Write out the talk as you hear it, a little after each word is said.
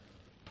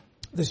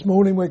This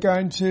morning we're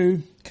going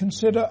to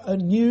consider a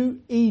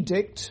new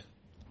edict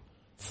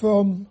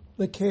from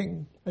the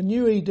king. A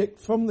new edict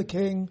from the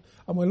king,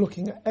 and we're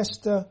looking at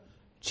Esther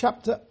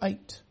chapter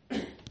 8.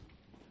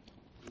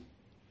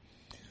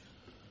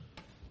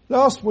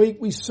 Last week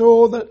we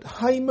saw that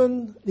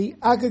Haman the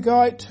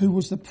Agagite, who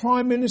was the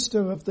prime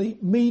minister of the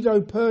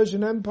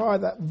Medo-Persian Empire,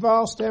 that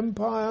vast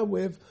empire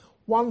with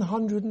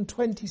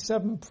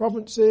 127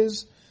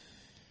 provinces,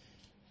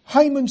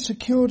 Haman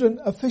secured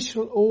an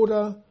official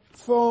order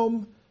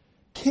from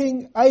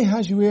King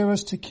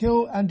Ahasuerus to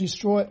kill and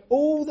destroy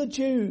all the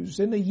Jews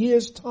in a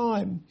year's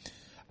time.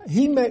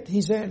 He met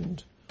his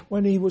end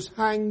when he was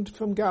hanged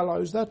from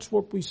gallows. That's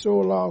what we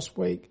saw last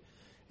week.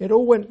 It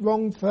all went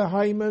wrong for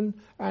Haman,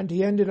 and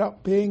he ended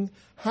up being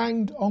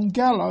hanged on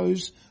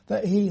gallows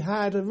that he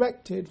had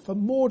erected for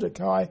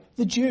Mordecai,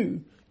 the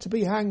Jew, to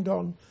be hanged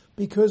on,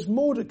 because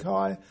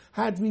Mordecai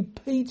had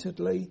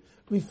repeatedly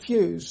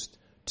refused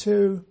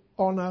to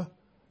honour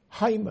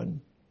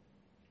Haman.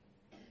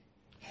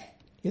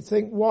 You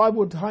think, why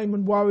would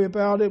Haman worry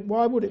about it?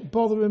 Why would it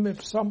bother him if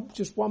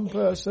just one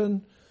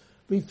person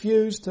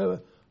refused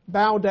to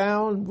bow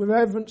down,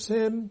 reverence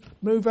him,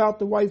 move out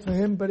the way for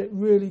him? But it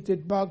really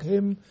did bug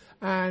him,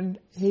 and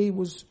he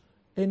was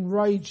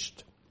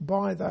enraged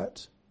by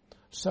that.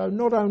 So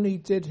not only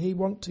did he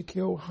want to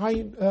kill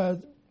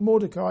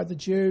Mordecai the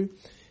Jew,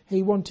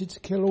 he wanted to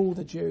kill all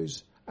the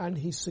Jews, and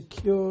he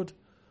secured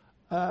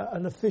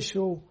an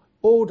official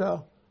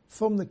order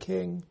from the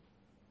king,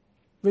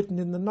 written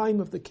in the name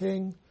of the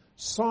king,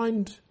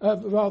 sealed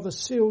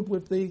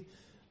with the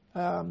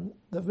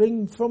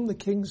ring from the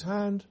king's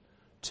hand,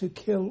 to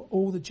kill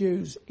all the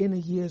Jews in a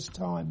year's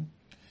time.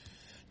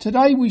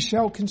 Today we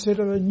shall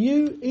consider a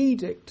new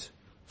edict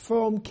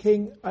from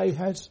King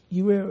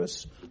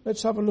Ahasuerus.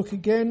 Let's have a look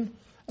again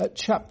at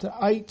chapter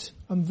 8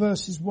 and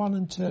verses 1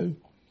 and 2.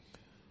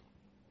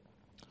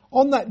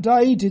 On that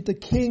day did the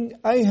king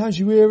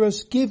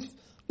Ahasuerus give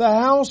the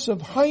house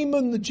of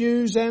Haman the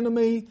Jew's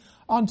enemy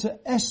unto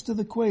Esther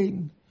the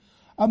queen.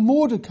 And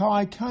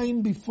Mordecai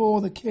came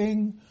before the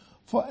king,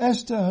 for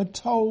Esther had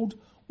told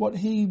what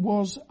he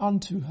was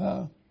unto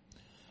her.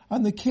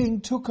 And the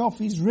king took off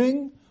his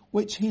ring,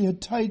 which he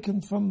had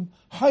taken from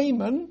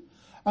Haman,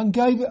 and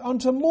gave it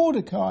unto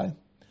Mordecai.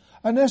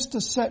 And Esther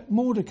set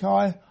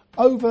Mordecai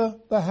over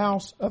the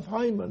house of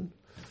Haman.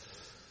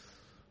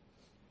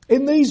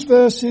 In these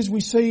verses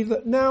we see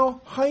that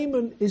now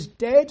Haman is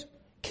dead.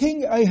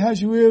 King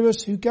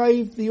Ahasuerus, who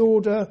gave the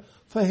order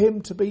for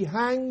him to be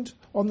hanged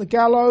on the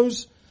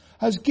gallows,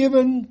 has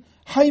given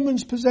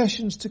Haman's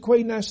possessions to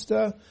Queen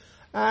Esther,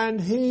 and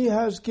he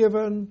has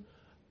given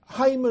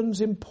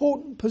Haman's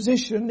important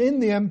position in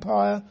the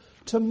empire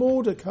to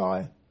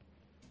Mordecai.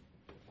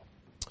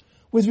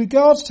 With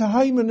regards to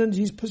Haman and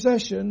his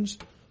possessions,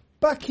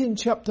 back in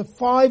chapter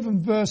 5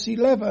 and verse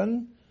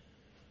 11,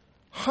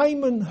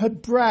 Haman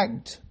had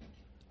bragged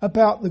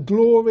about the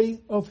glory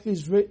of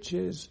his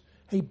riches.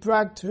 He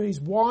bragged to his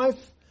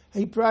wife,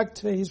 he bragged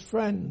to his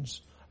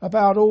friends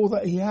about all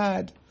that he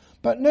had.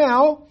 But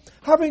now,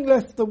 having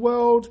left the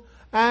world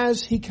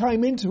as he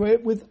came into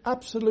it with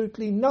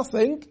absolutely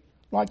nothing,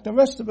 like the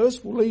rest of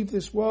us will leave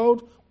this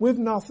world with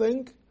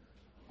nothing.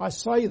 I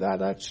say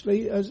that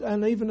actually,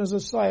 and even as I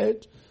say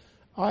it,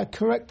 I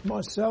correct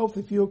myself.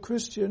 If you're a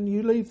Christian,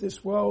 you leave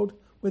this world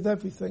with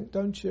everything,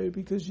 don't you?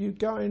 Because you're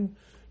going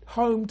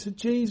home to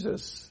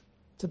Jesus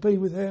to be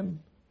with him.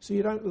 So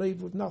you don't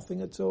leave with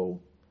nothing at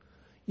all.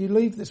 You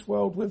leave this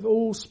world with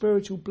all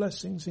spiritual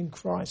blessings in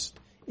Christ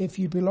if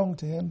you belong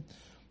to him.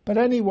 But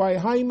anyway,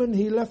 Haman,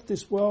 he left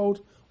this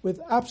world with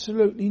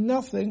absolutely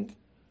nothing.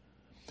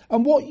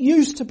 And what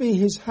used to be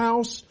his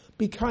house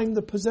became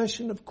the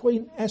possession of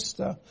Queen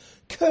Esther,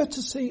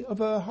 courtesy of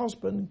her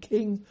husband,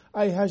 King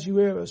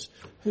Ahasuerus,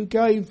 who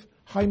gave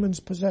Haman's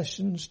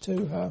possessions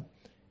to her,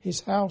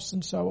 his house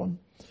and so on.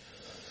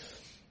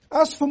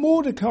 As for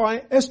Mordecai,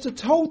 Esther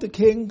told the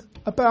king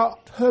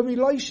about her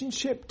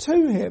relationship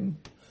to him,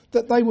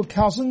 that they were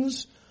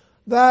cousins,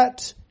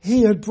 that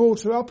he had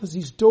brought her up as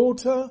his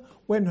daughter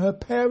when her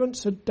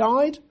parents had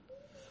died.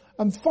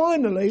 And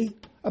finally,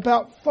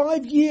 about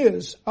 5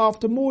 years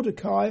after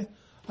Mordecai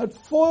had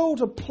foiled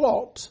a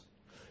plot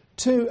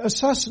to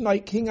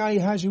assassinate King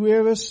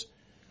Ahasuerus,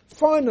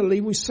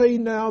 finally we see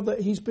now that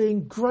he's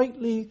being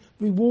greatly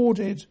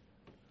rewarded.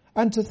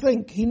 And to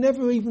think he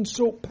never even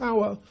sought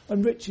power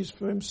and riches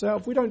for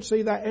himself. We don't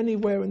see that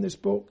anywhere in this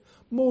book.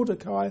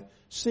 Mordecai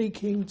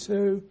seeking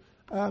to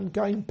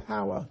gain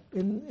power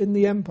in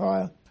the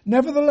empire.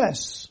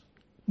 Nevertheless,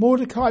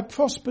 Mordecai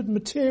prospered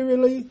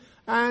materially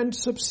and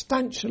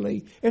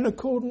substantially in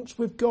accordance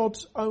with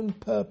God's own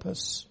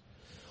purpose.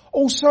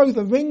 Also,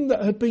 the ring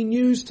that had been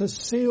used to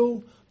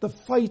seal the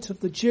fate of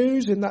the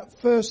Jews in that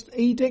first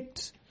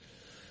edict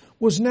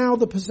was now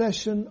the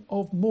possession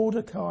of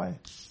Mordecai.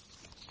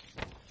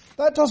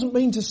 That doesn't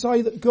mean to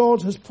say that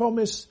God has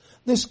promised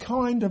this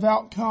kind of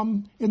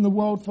outcome in the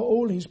world for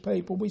all his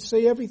people. We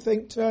see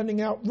everything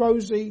turning out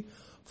rosy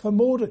for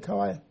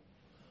Mordecai.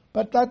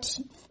 But that's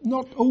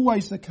not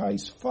always the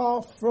case,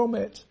 far from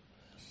it.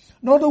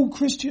 Not all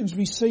Christians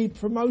receive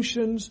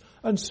promotions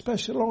and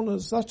special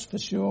honours, that's for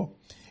sure.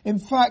 In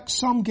fact,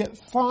 some get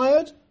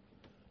fired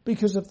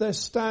because of their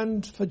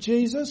stand for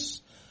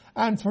Jesus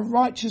and for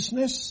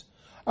righteousness,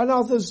 and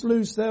others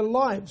lose their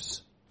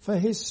lives for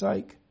his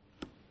sake.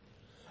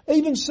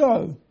 Even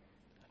so,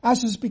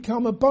 as has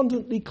become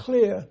abundantly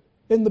clear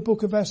in the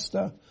book of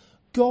Esther,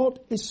 God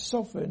is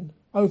sovereign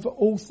over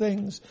all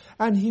things,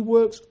 and he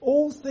works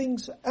all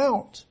things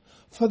out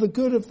for the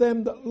good of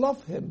them that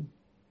love him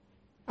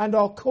and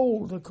are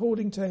called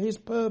according to his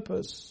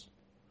purpose.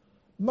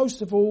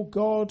 Most of all,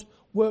 God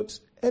works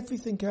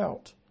everything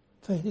out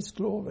for his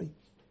glory.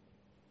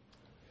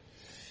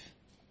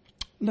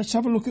 Let's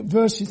have a look at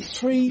verses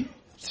 3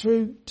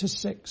 through to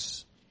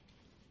 6.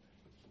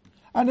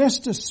 And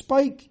Esther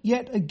spake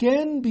yet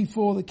again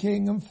before the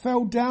king, and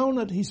fell down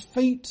at his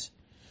feet,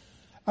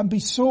 and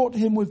besought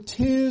him with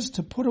tears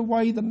to put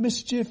away the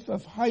mischief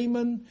of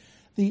Haman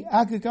the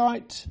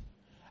Agagite,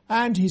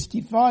 and his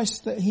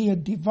device that he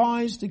had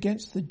devised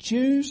against the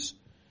Jews.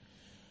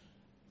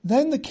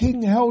 Then the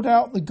king held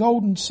out the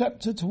golden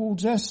scepter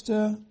towards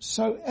Esther.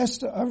 So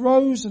Esther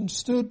arose and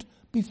stood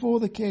before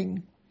the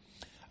king,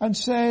 and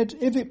said,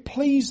 If it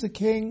please the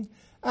king,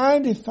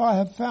 and if I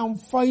have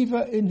found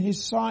favour in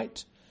his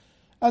sight,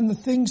 and the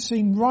thing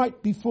seem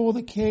right before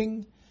the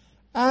king,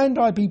 and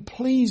I be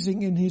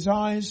pleasing in his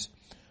eyes,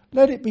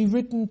 let it be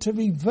written to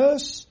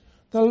reverse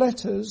the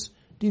letters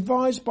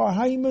devised by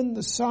Haman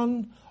the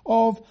son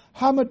of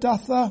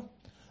Hammedatha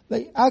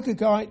the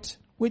Agagite,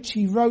 which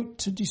he wrote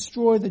to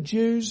destroy the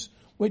Jews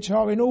which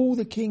are in all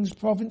the king's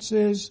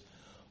provinces.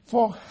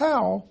 For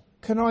how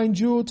can I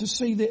endure to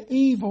see the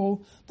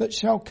evil that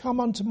shall come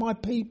unto my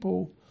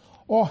people?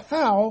 Or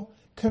how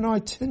can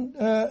I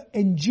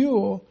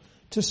endure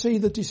to see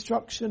the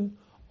destruction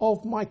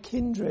of my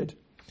kindred?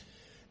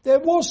 There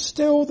was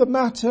still the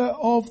matter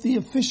of the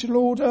official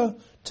order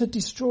to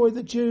destroy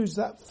the Jews,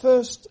 that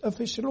first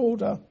official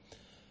order,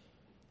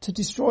 to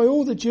destroy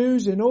all the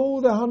Jews in all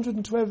the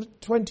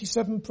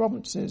 127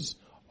 provinces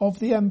of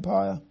the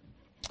empire.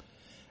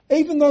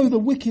 Even though the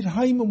wicked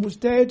Haman was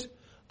dead,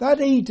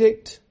 that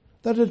edict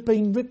that had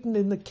been written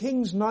in the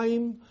king's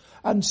name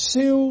and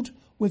sealed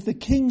with the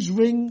king's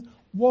ring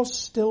was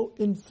still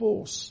in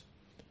force.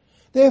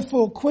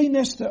 Therefore, Queen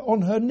Esther,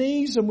 on her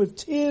knees and with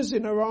tears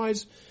in her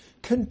eyes,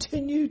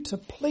 continued to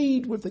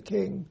plead with the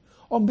king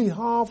on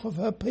behalf of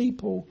her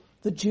people,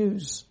 the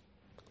Jews.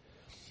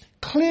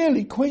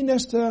 Clearly, Queen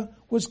Esther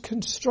was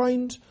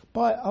constrained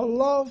by a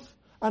love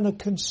and a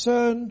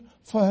concern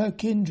for her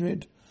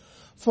kindred,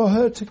 for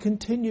her to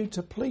continue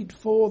to plead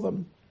for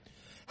them.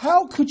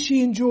 How could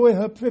she enjoy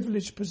her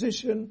privileged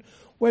position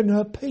when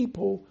her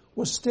people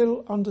were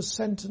still under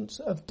sentence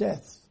of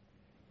death?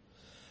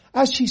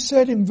 As she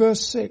said in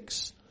verse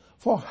 6,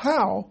 For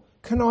how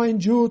can I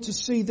endure to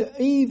see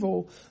the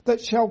evil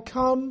that shall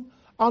come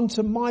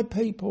unto my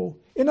people?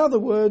 In other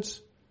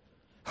words,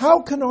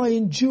 how can I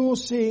endure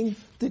seeing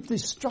the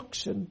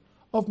destruction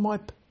of my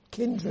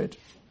kindred?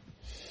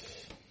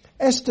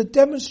 Esther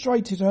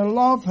demonstrated her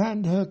love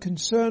and her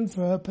concern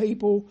for her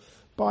people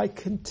by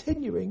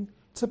continuing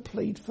to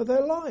plead for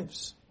their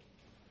lives.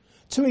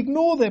 To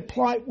ignore their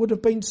plight would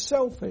have been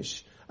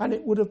selfish, and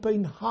it would have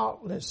been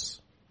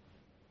heartless.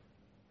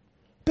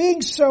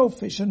 Being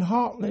selfish and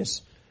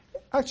heartless,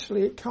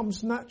 actually it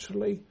comes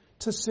naturally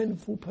to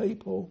sinful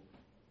people.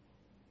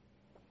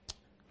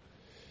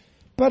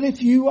 But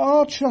if you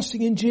are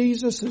trusting in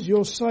Jesus as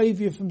your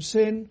saviour from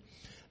sin,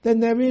 then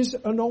there is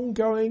an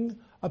ongoing,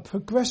 a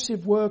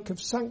progressive work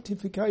of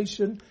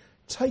sanctification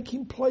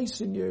taking place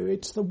in you.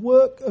 It's the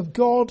work of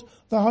God,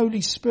 the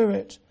Holy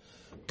Spirit.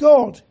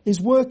 God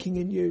is working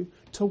in you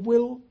to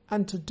will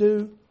and to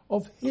do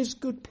of his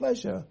good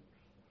pleasure,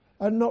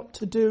 and not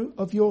to do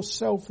of your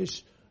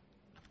selfish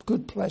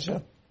good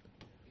pleasure.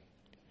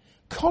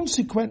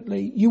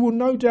 Consequently, you will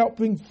no doubt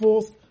bring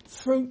forth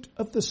fruit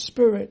of the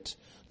Spirit,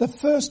 the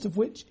first of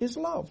which is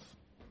love.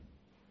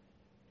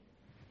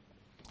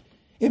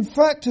 In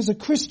fact, as a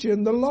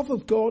Christian, the love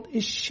of God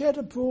is shed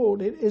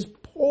abroad. It is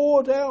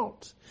poured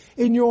out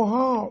in your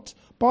heart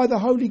by the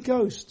Holy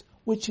Ghost,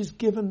 which is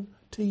given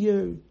to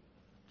you.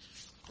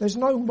 There's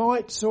no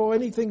mites or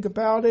anything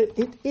about it.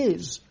 It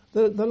is.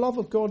 The love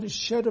of God is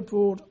shed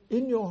abroad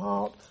in your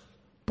heart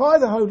by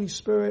the Holy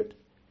Spirit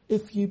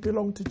if you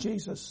belong to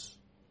Jesus.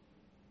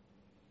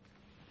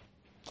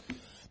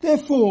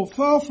 Therefore,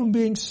 far from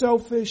being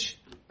selfish,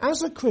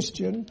 as a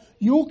Christian,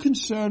 your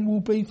concern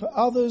will be for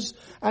others,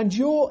 and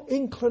your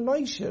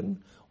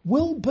inclination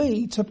will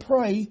be to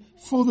pray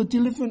for the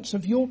deliverance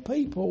of your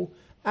people,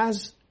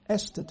 as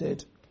Esther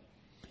did.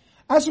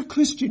 As a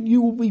Christian,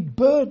 you will be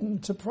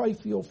burdened to pray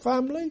for your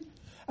family,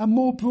 and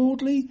more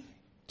broadly,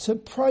 to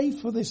pray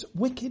for this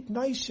wicked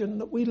nation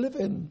that we live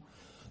in,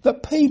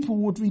 that people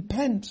would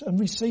repent and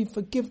receive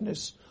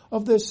forgiveness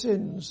of their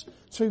sins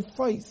through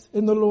faith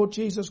in the Lord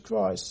Jesus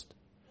Christ.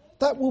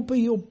 That will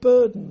be your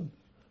burden,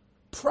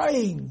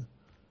 praying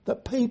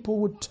that people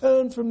would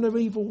turn from their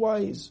evil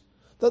ways,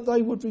 that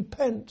they would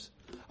repent,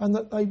 and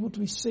that they would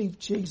receive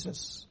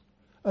Jesus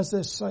as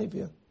their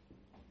Saviour.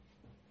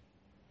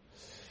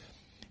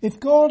 If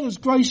God has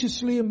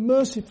graciously and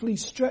mercifully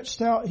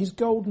stretched out his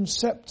golden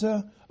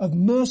scepter of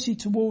mercy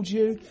towards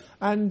you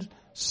and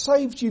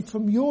saved you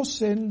from your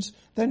sins,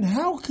 then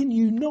how can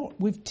you not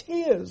with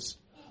tears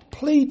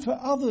plead for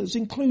others,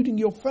 including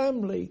your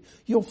family,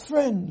 your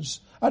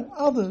friends, and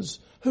others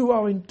who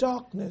are in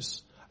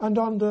darkness and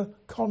under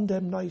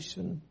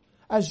condemnation,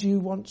 as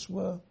you once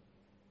were?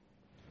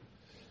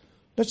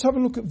 Let's have a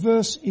look at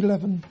verse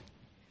 11.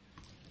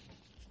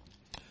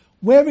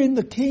 Wherein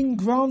the king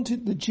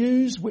granted the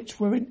Jews which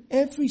were in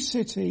every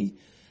city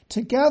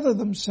to gather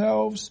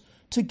themselves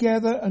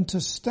together and to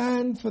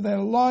stand for their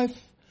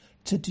life,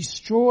 to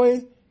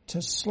destroy,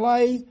 to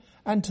slay,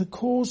 and to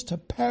cause to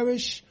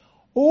perish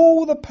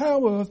all the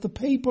power of the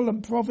people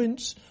and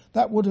province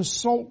that would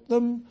assault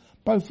them,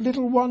 both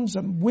little ones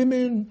and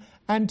women,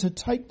 and to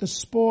take the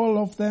spoil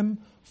of them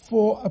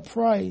for a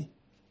prey.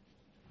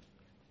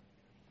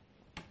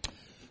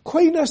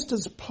 Queen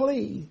Esther's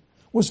plea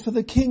was for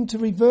the king to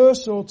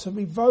reverse or to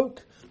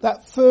revoke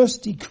that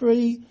first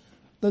decree,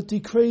 the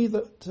decree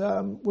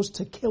that was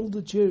to kill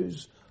the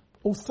Jews,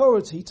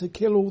 authority to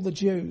kill all the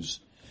Jews.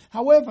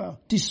 However,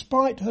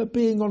 despite her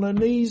being on her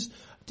knees,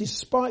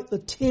 despite the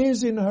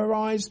tears in her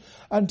eyes,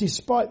 and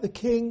despite the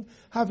king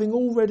having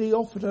already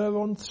offered her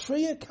on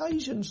 3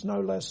 occasions,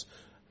 no less,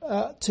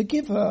 to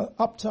give her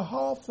up to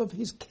half of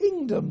his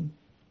kingdom,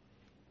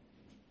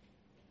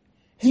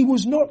 he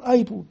was not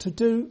able to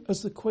do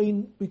as the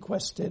queen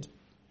requested.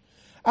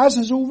 As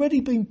has already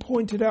been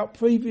pointed out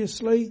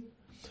previously,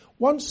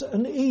 once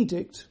an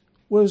edict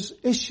was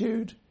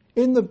issued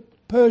in the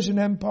Persian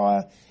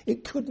Empire,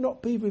 it could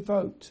not be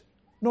revoked,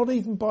 not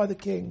even by the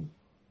king.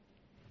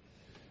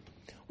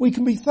 We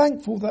can be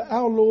thankful that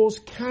our laws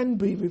can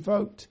be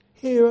revoked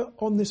here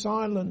on this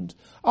island.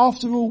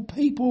 After all,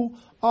 people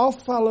are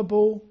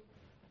fallible,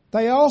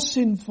 they are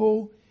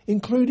sinful,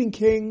 including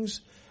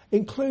kings,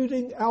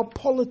 including our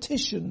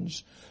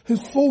politicians who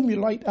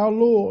formulate our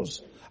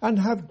laws and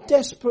have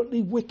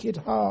desperately wicked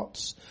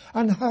hearts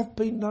and have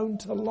been known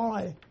to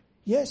lie.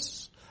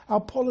 Yes, our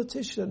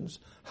politicians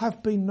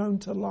have been known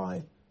to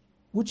lie.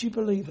 Would you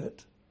believe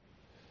it?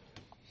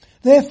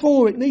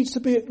 Therefore, it needs to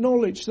be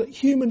acknowledged that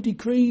human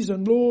decrees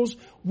and laws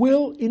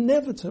will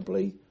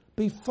inevitably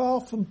be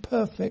far from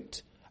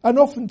perfect, and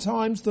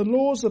oftentimes the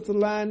laws of the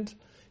land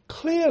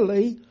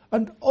clearly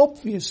and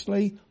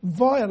obviously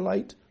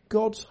violate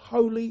God's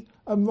holy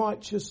and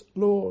righteous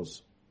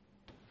laws.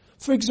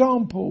 For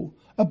example,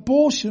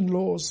 abortion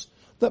laws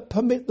that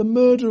permit the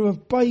murder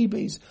of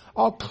babies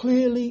are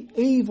clearly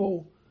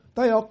evil.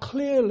 They are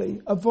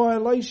clearly a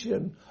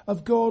violation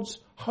of God's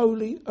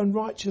holy and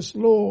righteous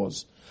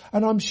laws.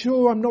 And I'm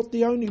sure I'm not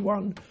the only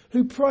one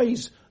who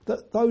prays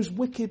that those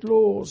wicked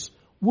laws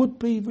would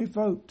be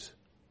revoked.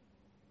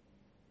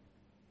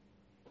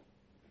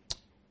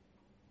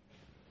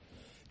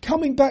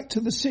 Coming back to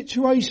the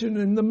situation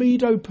in the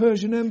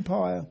Medo-Persian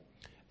Empire,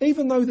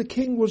 even though the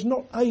king was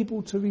not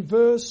able to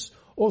reverse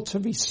or to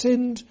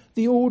rescind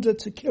the order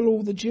to kill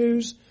all the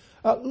Jews,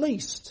 at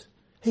least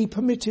he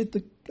permitted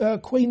the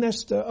Queen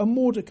Esther and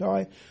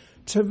Mordecai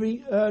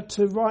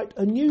to write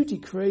a new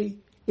decree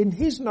in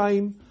his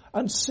name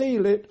and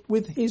seal it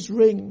with his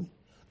ring,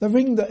 the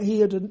ring that he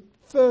had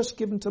first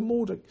given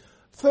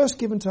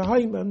to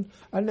Haman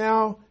and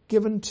now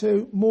given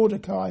to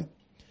Mordecai.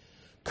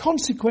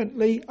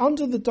 Consequently,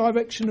 under the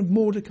direction of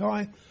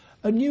Mordecai,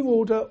 a new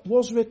order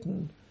was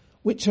written,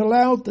 which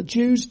allowed the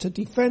Jews to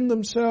defend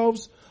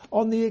themselves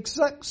on the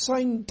exact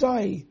same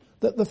day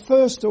that the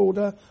first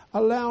order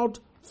allowed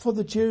for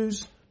the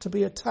Jews to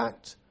be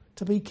attacked,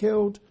 to be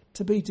killed,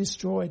 to be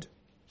destroyed.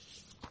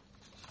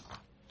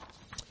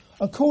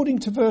 According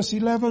to verse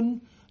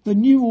 11, the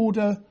new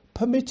order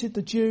permitted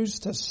the Jews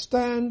to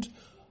stand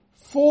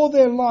for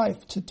their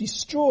life, to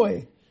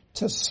destroy,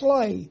 to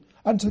slay,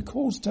 and to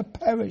cause to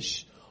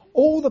perish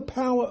all the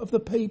power of the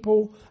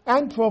people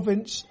and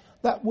province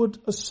that would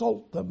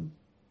assault them.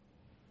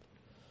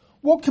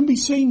 What can be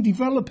seen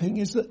developing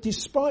is that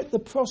despite the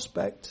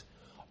prospect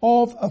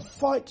of a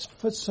fight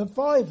for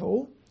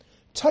survival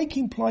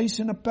taking place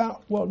in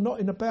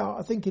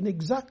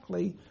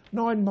exactly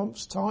 9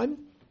 months' time,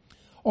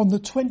 on the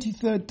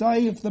 23rd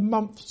day of the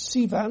month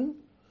Sivan,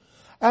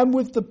 and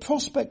with the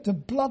prospect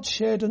of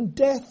bloodshed and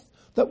death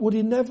that would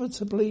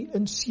inevitably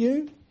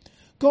ensue,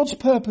 God's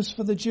purpose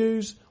for the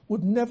Jews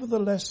would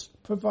nevertheless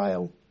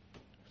prevail.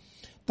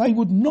 They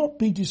would not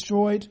be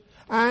destroyed,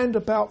 and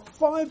about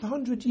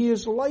 500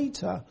 years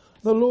later,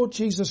 the Lord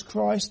Jesus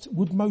Christ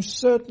would most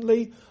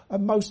certainly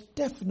and most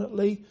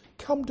definitely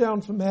come down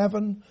from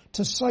heaven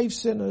to save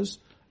sinners,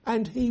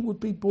 and he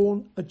would be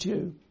born a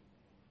Jew.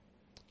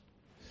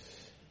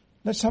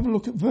 Let's have a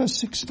look at verse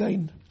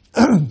 16.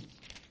 The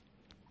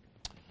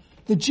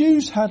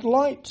Jews had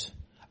light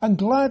and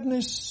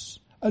gladness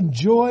and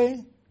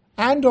joy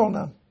and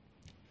honour.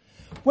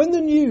 When the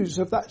news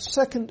of that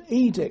second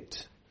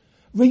edict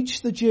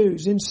reached the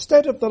Jews,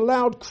 instead of the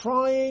loud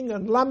crying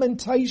and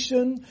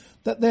lamentation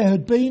that there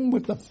had been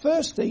with the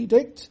first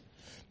edict,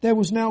 there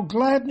was now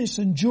gladness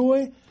and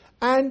joy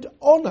and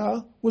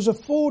honour was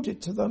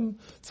afforded to them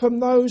from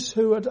those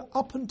who had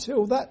up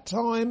until that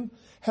time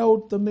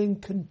held them in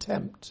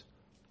contempt.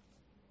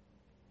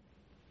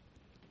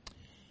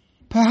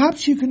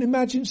 Perhaps you can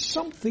imagine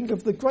something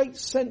of the great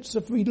sense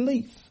of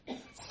relief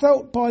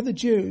felt by the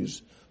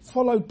Jews,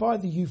 followed by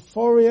the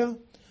euphoria,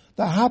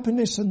 the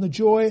happiness and the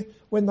joy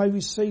when they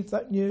received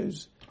that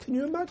news. Can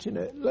you imagine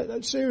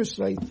it?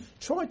 Seriously,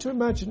 try to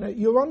imagine it.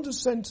 You're under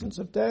sentence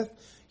of death.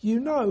 You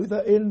know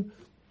that in,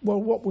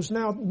 what was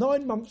now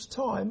 9 months'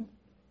 time,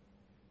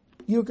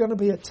 you're going to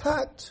be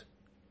attacked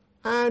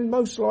and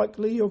most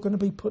likely you're going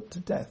to be put to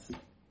death.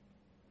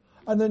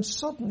 And then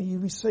suddenly you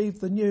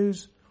receive the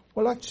news,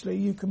 well, actually,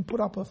 you can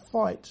put up a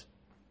fight.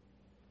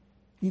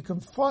 You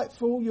can fight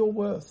for all your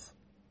worth.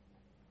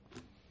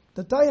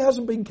 The day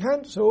hasn't been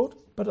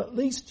cancelled, but at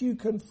least you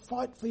can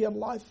fight for your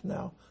life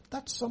now.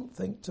 That's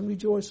something to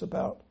rejoice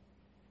about.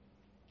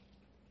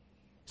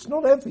 It's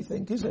not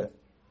everything, is it?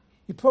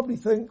 You probably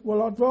think,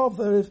 well, I'd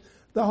rather if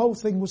the whole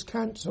thing was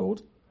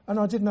cancelled and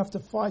I didn't have to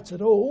fight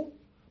at all,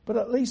 but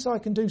at least I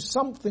can do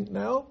something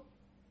now.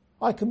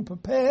 I can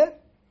prepare.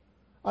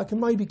 I can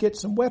maybe get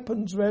some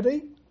weapons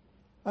ready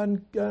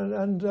and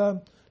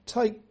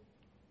take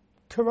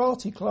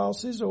karate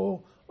classes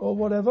or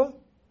whatever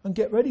and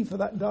get ready for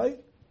that day.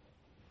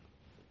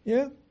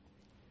 Yeah?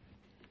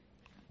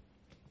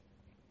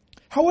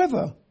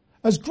 However,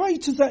 as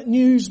great as that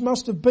news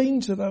must have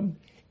been to them,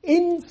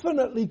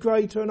 infinitely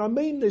greater, and I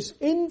mean this,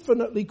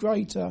 infinitely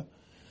greater,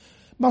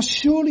 must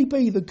surely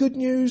be the good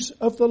news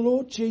of the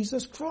Lord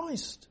Jesus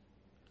Christ.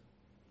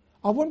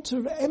 I want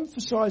to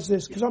emphasise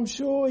this because I'm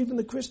sure even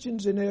the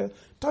Christians in here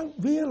don't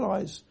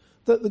realise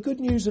that the good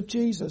news of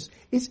Jesus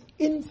is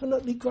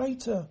infinitely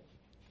greater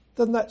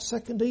than that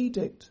second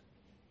edict.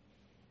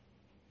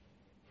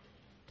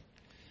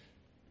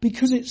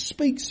 Because it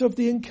speaks of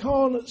the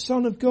incarnate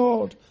Son of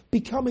God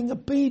becoming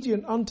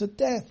obedient unto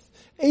death,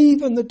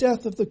 even the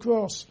death of the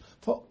cross,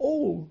 for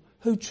all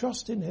who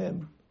trust in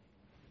him.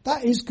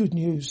 That is good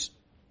news.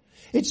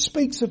 It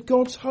speaks of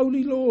God's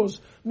holy laws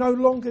no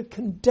longer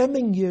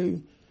condemning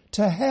you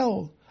to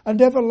hell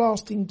and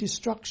everlasting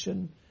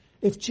destruction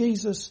if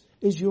Jesus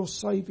is your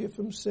saviour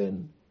from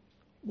sin.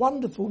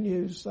 Wonderful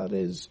news, that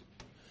is.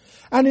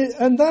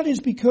 And that is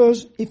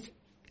because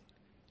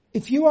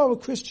if you are a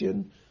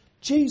Christian,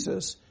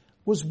 Jesus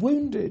was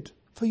wounded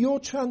for your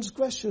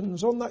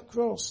transgressions on that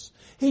cross.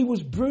 He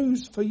was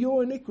bruised for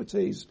your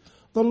iniquities.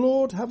 The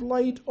Lord have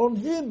laid on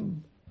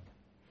him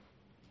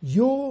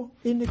your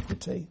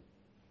iniquity.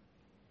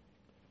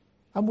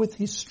 And with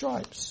his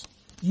stripes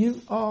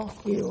you are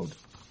healed.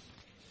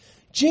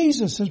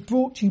 Jesus has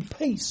brought you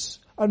peace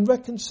and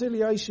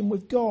reconciliation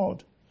with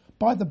God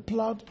by the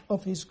blood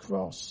of his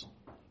cross.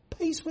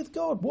 Peace with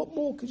God. What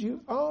more could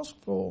you ask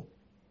for?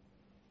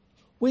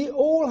 We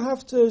all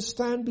have to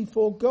stand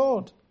before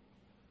God.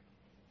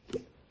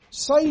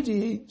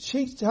 Sadie,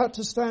 she had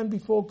to stand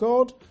before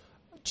God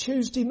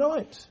Tuesday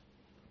night,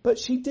 but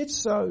she did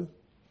so.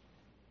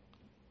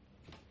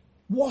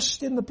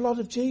 Washed in the blood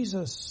of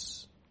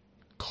Jesus,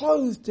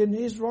 clothed in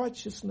his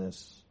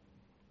righteousness.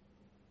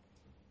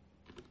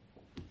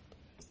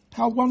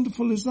 How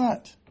wonderful is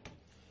that?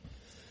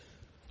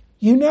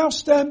 You now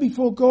stand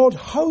before God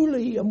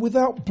holy and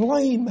without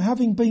blame,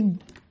 having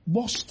been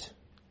washed,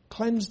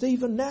 cleansed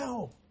even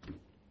now.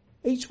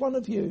 Each one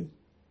of you,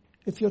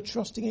 if you're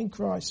trusting in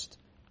Christ.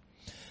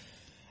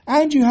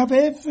 And you have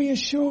every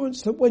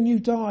assurance that when you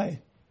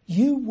die,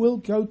 you will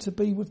go to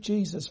be with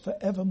Jesus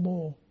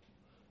forevermore.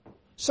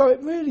 So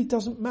it really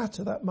doesn't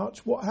matter that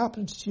much what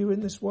happens to you in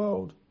this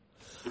world.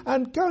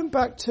 And going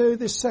back to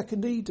this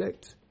second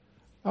edict,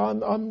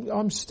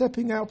 I'm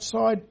stepping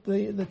outside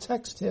the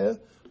text here,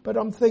 but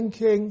I'm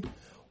thinking,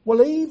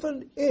 well,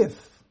 even if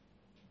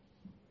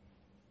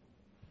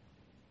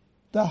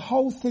the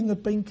whole thing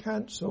had been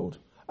cancelled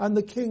and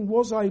the king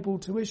was able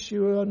to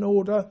issue an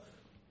order,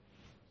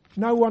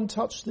 no one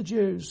touched the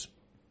Jews.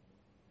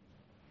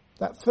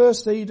 That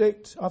first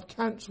edict, I've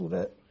cancelled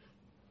it.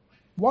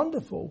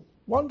 Wonderful,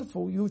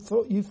 wonderful. You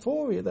thought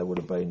euphoria there would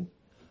have been.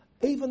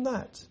 Even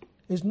that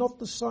is not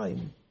the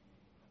same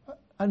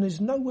and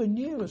is nowhere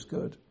near as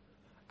good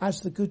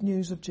as the good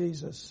news of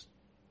Jesus.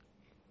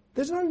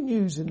 There's no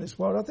news in this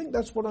world. I think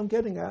that's what I'm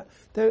getting at.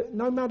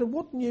 No matter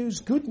what news,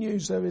 good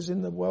news there is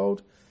in the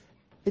world,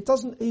 it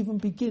doesn't even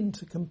begin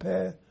to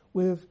compare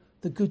with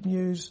the good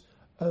news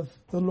of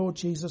the Lord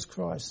Jesus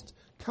Christ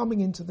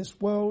coming into this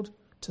world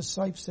to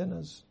save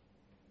sinners.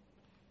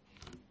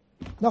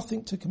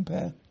 Nothing to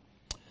compare.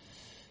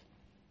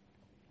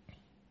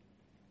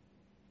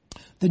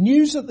 The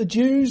news that the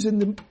Jews in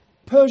the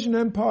Persian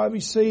Empire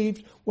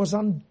received was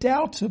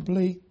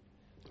undoubtedly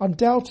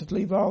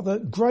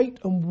great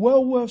and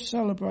well worth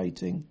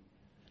celebrating,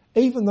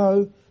 even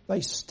though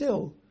they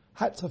still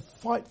had to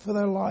fight for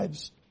their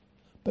lives.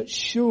 But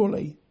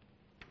surely,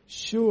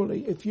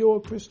 if you're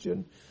a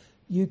Christian,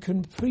 you can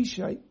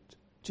appreciate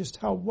just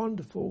how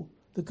wonderful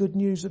the good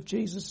news of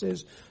Jesus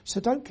is. So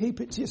don't keep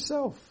it to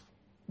yourself.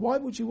 Why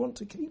would you want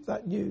to keep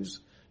that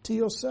news to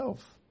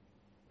yourself?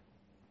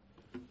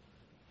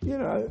 You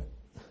know,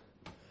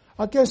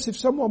 I guess if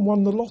someone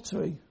won the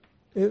lottery,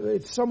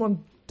 if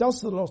someone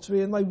does the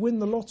lottery and they win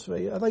the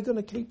lottery, are they going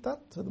to keep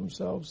that to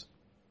themselves?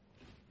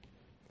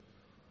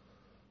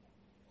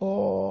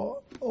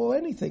 Or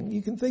anything.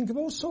 You can think of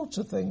all sorts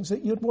of things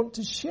that you'd want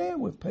to share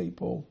with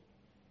people.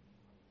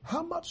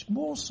 How much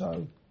more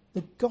so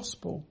the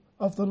gospel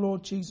of the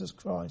Lord Jesus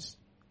Christ?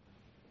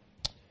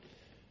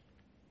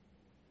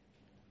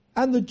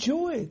 And the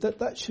joy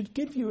that should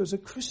give you as a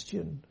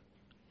Christian,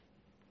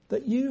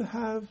 that you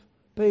have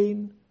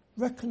been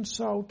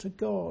reconciled to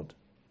God,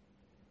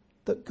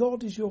 that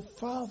God is your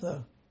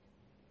Father,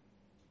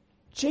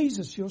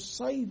 Jesus your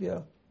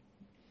Saviour.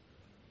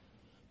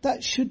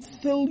 That should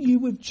fill you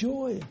with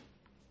joy.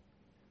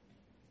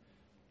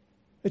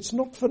 It's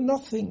not for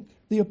nothing.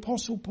 The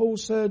Apostle Paul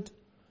said,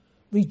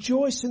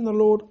 rejoice in the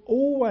Lord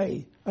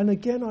always. And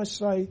again I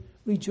say,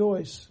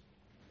 rejoice.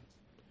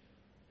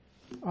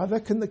 I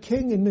reckon the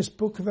king in this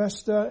book of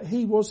Esther,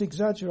 he was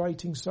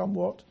exaggerating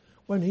somewhat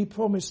when he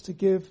promised to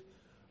give,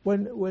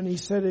 when he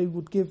said he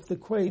would give the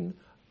queen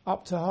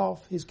up to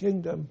half his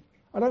kingdom.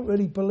 I don't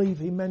really believe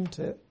he meant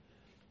it.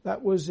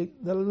 That was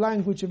the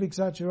language of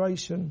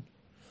exaggeration.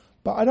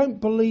 But I don't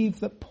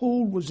believe that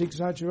Paul was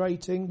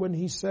exaggerating when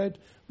he said,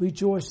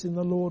 rejoice in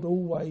the Lord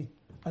always.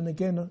 And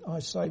again, I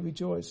say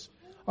rejoice.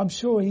 I'm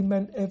sure he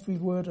meant every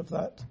word of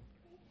that.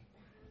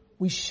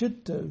 We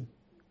should do.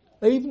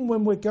 Even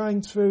when we're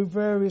going through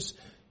various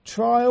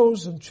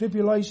trials and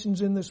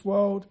tribulations in this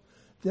world,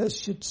 there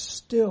should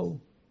still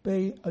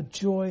be a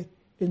joy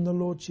in the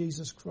Lord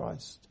Jesus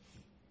Christ.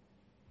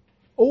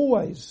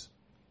 Always,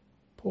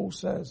 Paul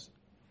says.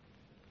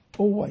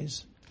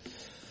 Always.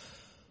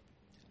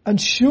 And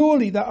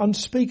surely that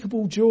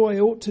unspeakable joy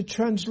ought to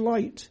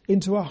translate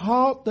into a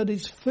heart that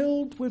is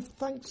filled with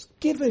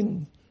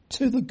thanksgiving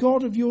to the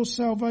God of your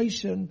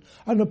salvation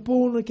and a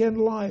born again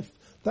life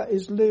that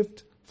is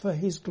lived for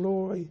his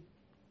glory.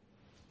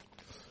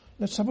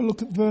 Let's have a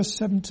look at verse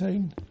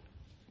 17.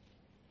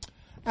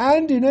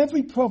 And in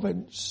every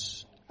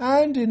province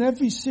and in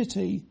every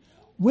city,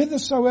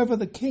 whithersoever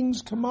the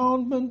king's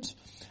commandment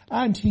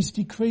and his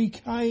decree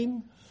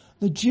came,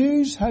 the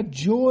Jews had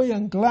joy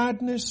and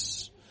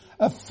gladness,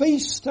 a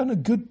feast and a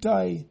good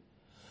day.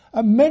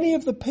 And many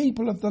of the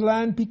people of the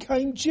land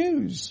became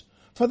Jews,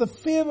 for the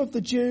fear of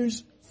the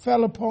Jews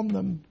fell upon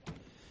them.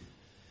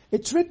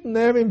 It's written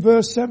there in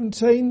verse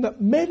 17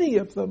 that many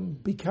of them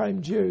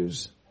became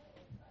Jews.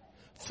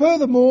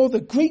 Furthermore,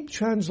 the Greek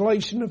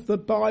translation of the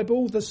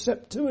Bible, the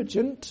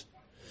Septuagint,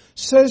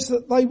 says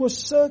that they were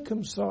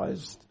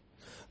circumcised.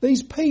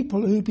 These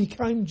people who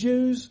became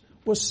Jews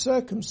were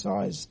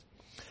circumcised.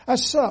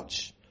 As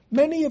such,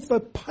 many of the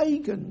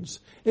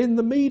pagans in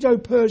the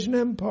Medo-Persian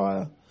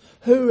Empire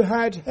who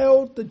had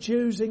held the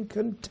Jews in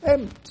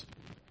contempt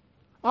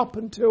up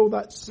until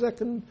that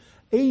second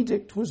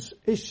edict was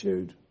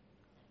issued,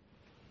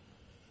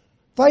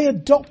 they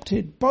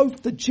adopted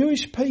both the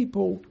Jewish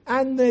people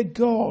and their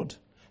God,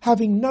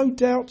 having no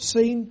doubt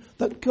seen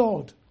that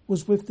God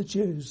was with the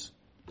Jews.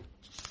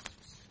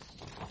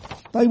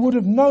 They would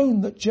have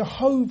known that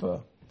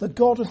Jehovah, the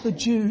God of the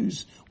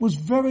Jews, was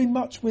very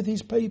much with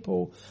his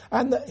people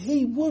and that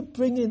he would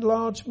bring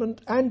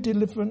enlargement and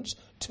deliverance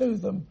to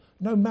them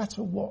no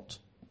matter what.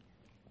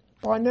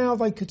 By now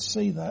they could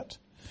see that.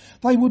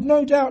 They would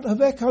no doubt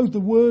have echoed the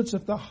words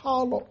of the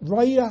harlot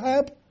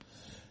Rahab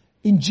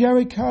in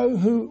Jericho,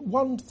 who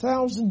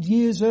 1,000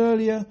 years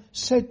earlier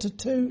said to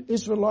 2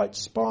 Israelite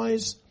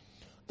spies,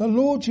 the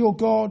Lord your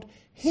God,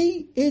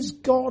 he is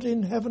God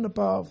in heaven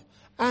above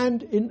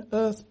and in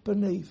earth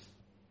beneath.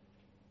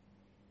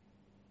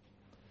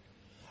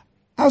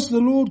 As the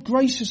Lord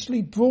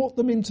graciously brought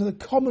them into the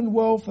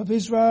commonwealth of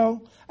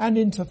Israel and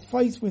into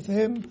faith with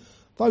him,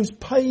 those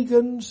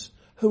pagans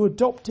who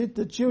adopted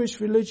the Jewish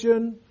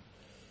religion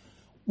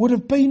would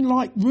have been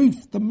like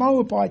Ruth the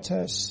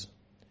Moabitess,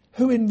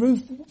 who in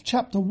Ruth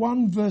chapter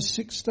 1 verse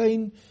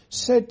 16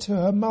 said to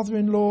her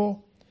mother-in-law,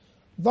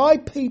 thy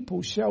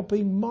people shall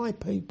be my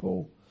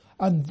people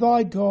and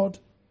thy God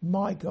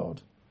my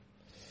God.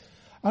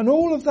 And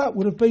all of that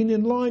would have been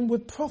in line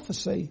with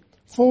prophecy.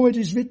 For it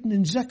is written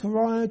in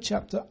Zechariah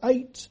chapter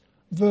 8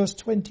 verse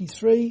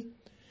 23,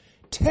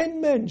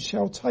 10 men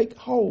shall take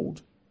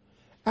hold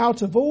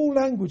out of all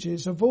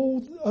languages of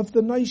all of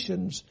the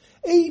nations,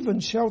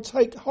 even shall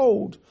take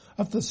hold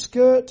of the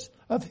skirt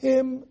of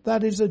him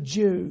that is a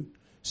Jew,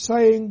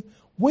 saying,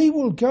 we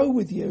will go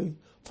with you,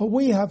 for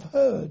we have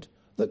heard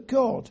that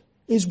God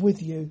is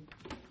with you.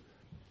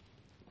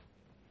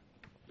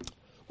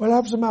 We'll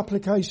have some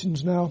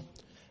applications now.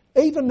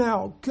 Even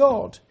now,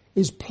 God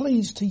is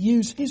pleased to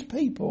use his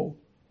people.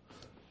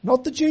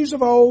 Not the Jews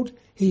of old.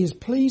 He is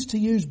pleased to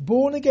use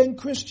born-again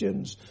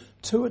Christians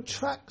to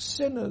attract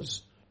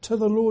sinners to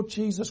the Lord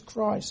Jesus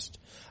Christ.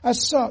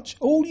 As such,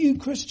 all you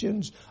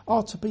Christians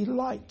are to be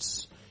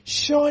lights,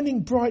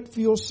 shining bright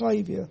for your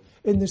Saviour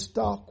in this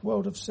dark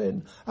world of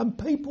sin. And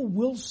people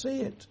will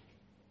see it.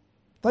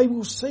 They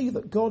will see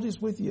that God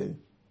is with you.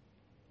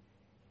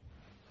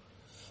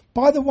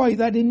 By the way,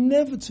 that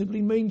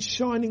inevitably means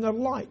shining a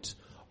light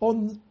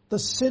on the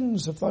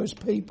sins of those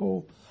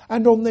people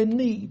and on their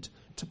need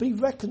to be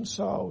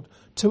reconciled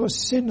to a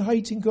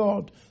sin-hating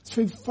God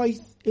through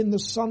faith in the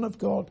Son of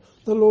God,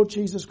 the Lord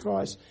Jesus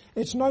Christ.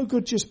 It's no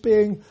good just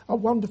being a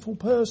wonderful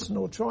person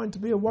or trying to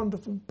be a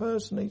wonderful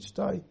person each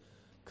day,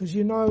 because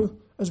you know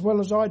as well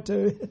as I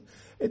do,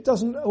 it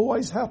doesn't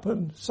always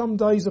happen. Some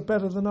days are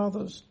better than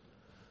others.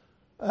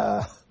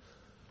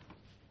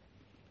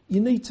 You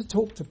need to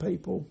talk to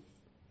people.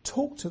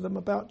 Talk to them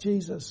about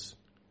Jesus.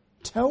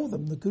 Tell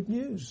them the good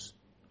news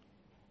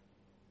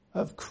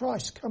of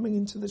Christ coming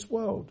into this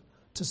world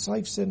to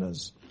save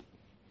sinners.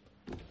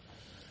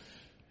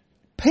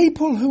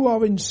 People who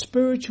are in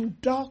spiritual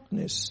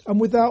darkness and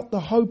without the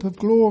hope of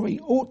glory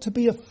ought to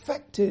be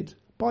affected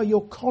by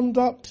your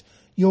conduct,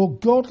 your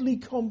godly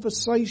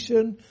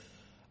conversation,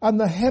 and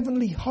the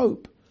heavenly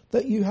hope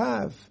that you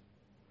have.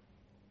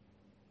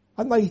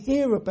 And they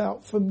hear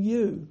about from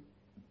you.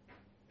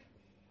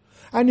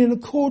 And in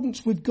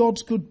accordance with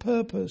God's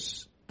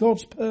purpose,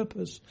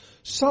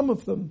 some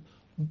of them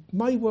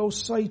may well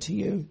say to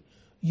you,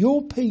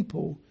 your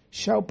people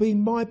shall be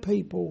my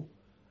people,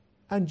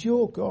 and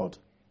your God,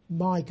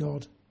 my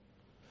God.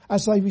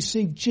 As they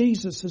receive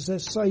Jesus as their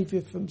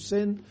Saviour from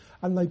sin,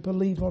 and they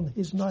believe on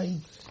his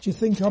name. Do you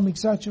think I'm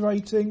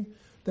exaggerating?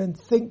 Then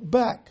think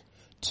back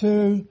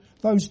to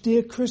those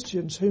dear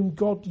Christians whom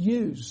God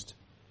used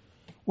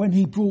when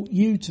he brought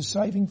you to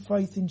saving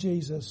faith in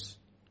Jesus.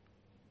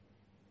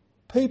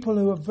 People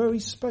who are very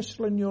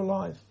special in your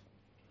life,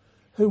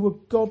 who were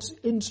God's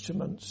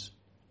instruments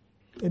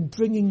in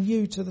bringing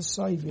you to the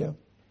Saviour.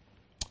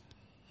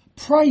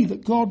 Pray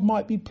that God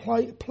might be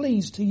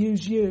pleased to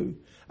use you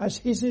as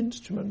his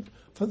instrument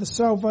for the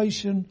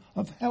salvation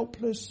of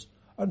helpless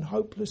and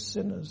hopeless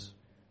sinners.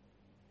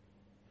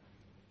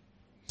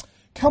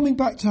 Coming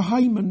back to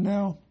Haman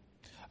now,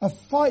 a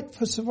fight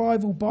for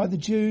survival by the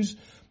Jews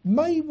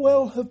may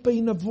well have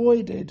been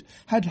avoided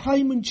had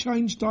Haman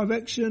changed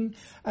direction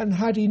and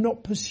had he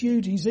not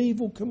pursued his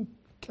evil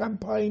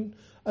campaign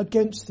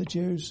against the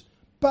Jews.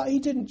 But he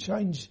didn't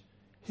change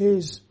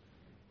his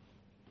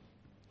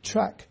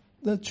track,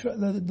 the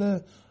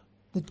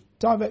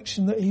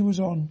direction that he was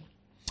on.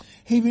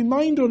 He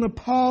remained on a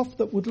path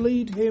that would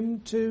lead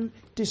him to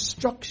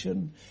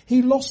destruction.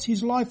 He lost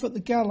his life at the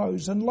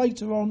gallows, and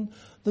later on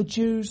the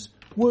Jews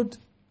would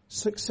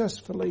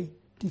successfully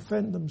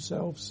defend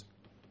themselves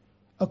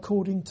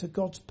according to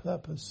God's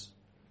purpose.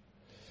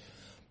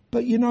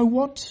 But you know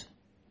what?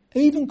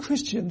 Even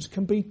Christians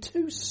can be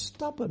too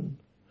stubborn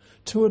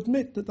to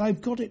admit that they've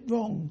got it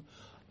wrong,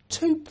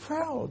 too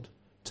proud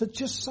to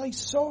just say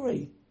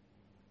sorry.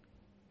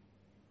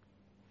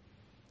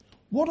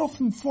 What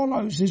often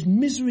follows is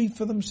misery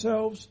for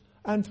themselves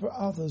and for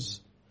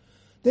others.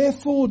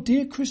 Therefore,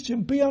 dear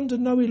Christian, be under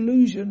no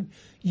illusion.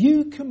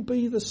 You can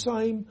be the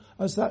same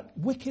as that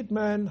wicked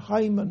man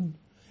Haman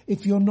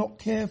if you're not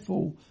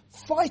careful,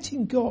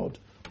 fighting God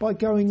by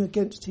going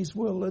against his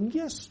will. And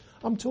yes,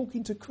 I'm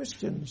talking to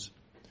Christians.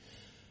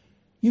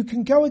 You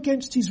can go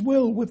against his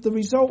will with the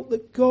result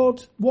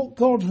that what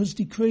God has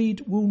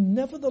decreed will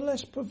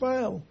nevertheless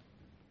prevail,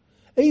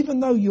 even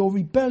though your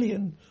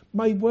rebellion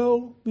may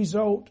well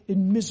result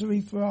in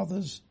misery for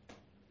others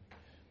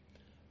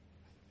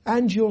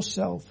and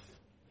yourself.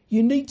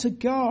 You need to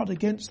guard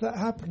against that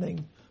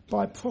happening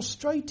by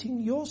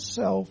prostrating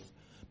yourself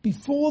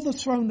before the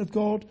throne of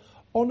God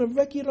on a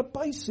regular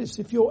basis.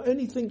 If you're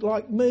anything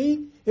like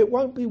me, it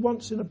won't be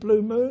once in a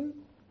blue moon.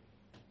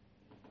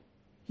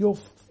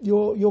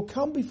 You'll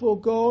come before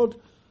God,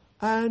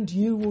 and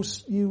you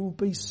will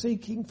be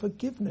seeking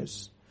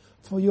forgiveness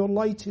for your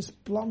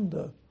latest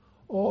blunder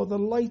or the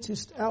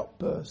latest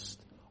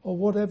outburst or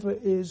whatever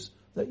it is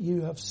that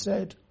you have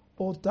said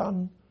or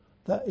done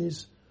that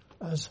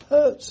has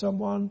hurt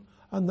someone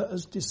and that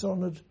has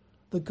dishonoured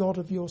the God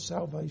of your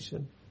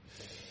salvation.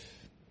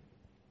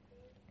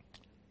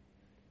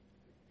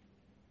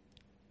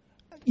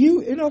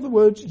 In other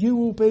words, you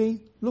will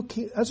be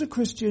looking, as a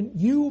Christian,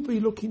 you will be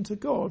looking to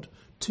God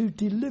to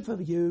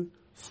deliver you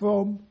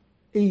from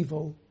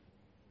evil.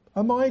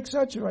 Am I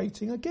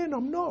exaggerating? Again,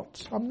 I'm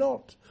not.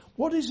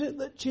 What is it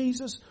that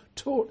Jesus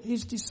taught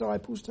his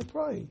disciples to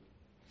pray?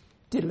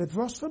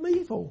 Deliver us from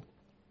evil.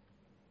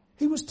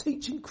 He was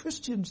teaching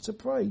Christians to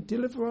pray,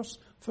 deliver us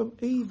from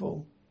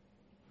evil.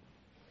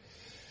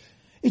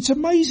 It's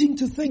amazing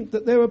to think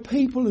that there are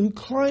people who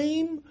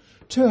claim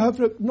to have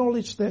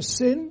acknowledged their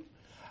sin.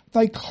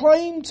 They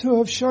claim to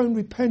have shown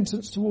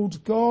repentance towards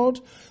God.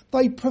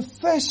 They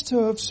profess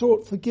to have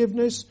sought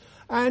forgiveness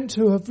and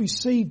to have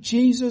received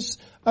Jesus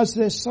as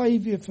their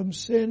Saviour from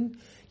sin.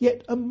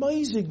 Yet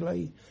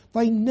amazingly,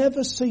 they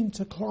never seem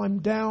to climb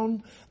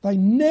down. They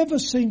never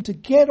seem to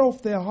get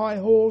off their high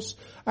horse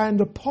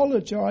and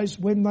apologise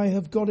when they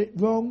have got it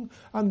wrong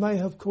and they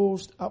have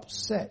caused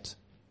upset.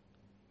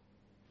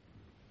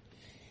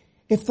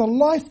 If the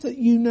life that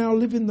you now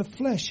live in the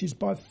flesh is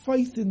by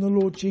faith in the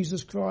Lord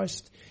Jesus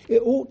Christ,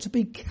 it ought to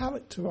be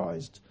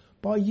characterised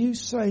by you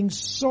saying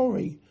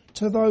sorry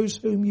to those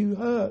whom you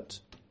hurt.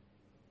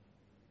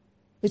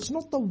 It's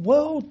not the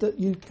world that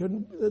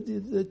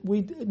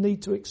we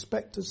need to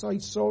expect to say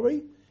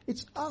sorry.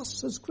 It's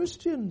us as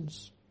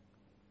Christians.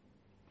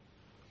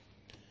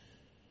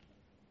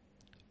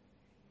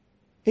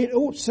 It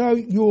also,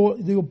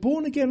 your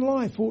born again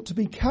life ought to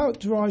be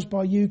characterized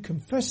by you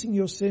confessing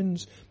your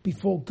sins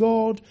before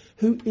God,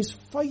 who is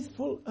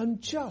faithful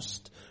and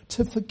just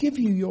to forgive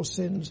you your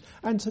sins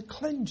and to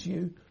cleanse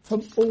you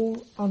from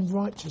all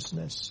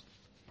unrighteousness.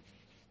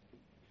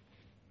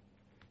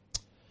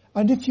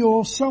 And if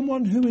you're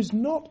someone who is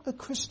not a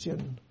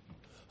Christian,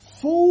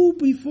 fall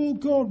before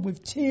God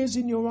with tears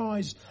in your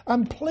eyes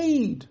and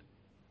plead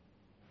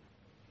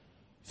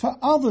for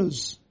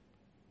others,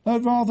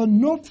 or rather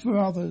not for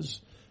others.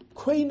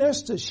 Queen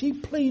Esther, she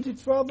pleaded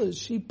for others.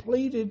 She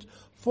pleaded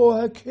for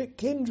her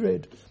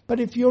kindred. But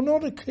if you're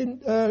not a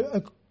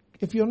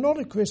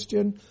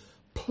Christian,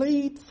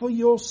 plead for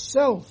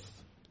yourself.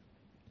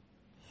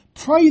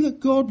 Pray that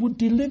God would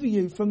deliver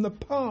you from the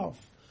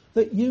path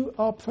that you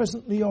are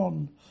presently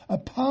on, a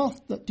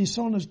path that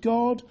dishonours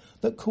God,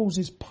 that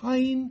causes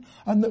pain,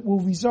 and that will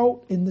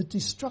result in the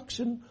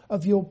destruction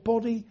of your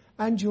body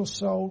and your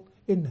soul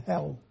in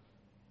hell.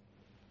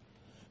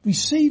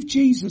 Receive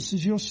Jesus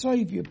as your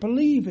Saviour,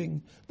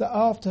 believing that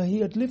after he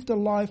had lived a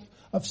life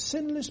of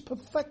sinless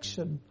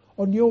perfection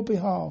on your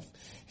behalf,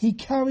 he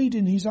carried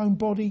in his own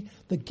body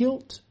the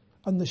guilt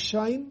and the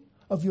shame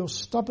of your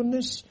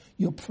stubbornness,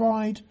 your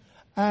pride,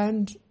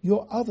 and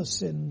your other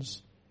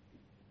sins.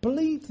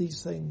 Believe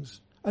these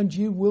things and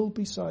you will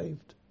be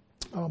saved.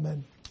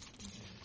 Amen.